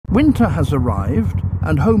Winter has arrived,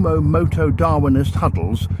 and Homo Moto Darwinist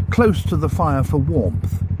huddles close to the fire for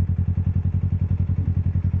warmth.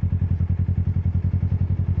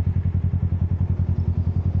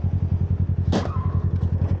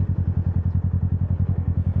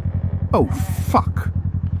 Oh, fuck.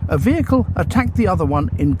 A vehicle attacked the other one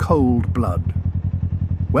in cold blood.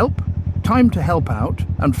 Welp, time to help out,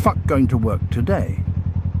 and fuck going to work today.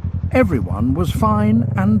 Everyone was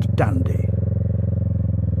fine and dandy.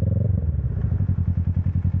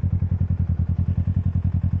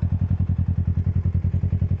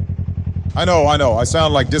 I know. I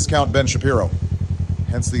sound like discount Ben Shapiro.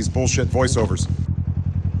 Hence these bullshit voiceovers.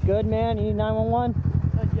 Good, man. You need 911?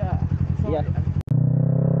 Yeah. Sorry. Yeah.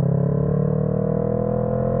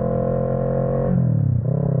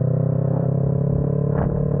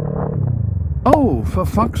 Oh, for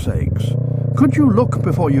fuck's sakes. Could you look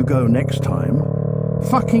before you go next time?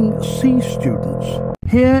 Fucking C students.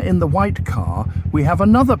 Here in the white car, we have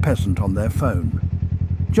another peasant on their phone.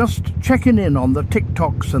 Just checking in on the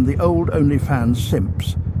TikToks and the old OnlyFans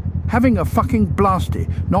simps. Having a fucking blasty,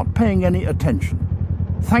 not paying any attention.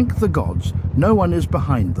 Thank the gods, no one is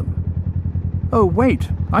behind them. Oh wait,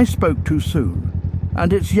 I spoke too soon.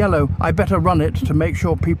 And it's yellow, I better run it to make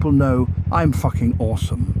sure people know I'm fucking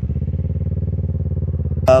awesome.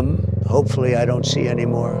 Hopefully I don't see any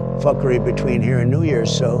more fuckery between here and New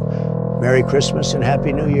Year's, so Merry Christmas and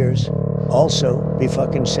Happy New Year's. Also, be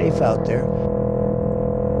fucking safe out there.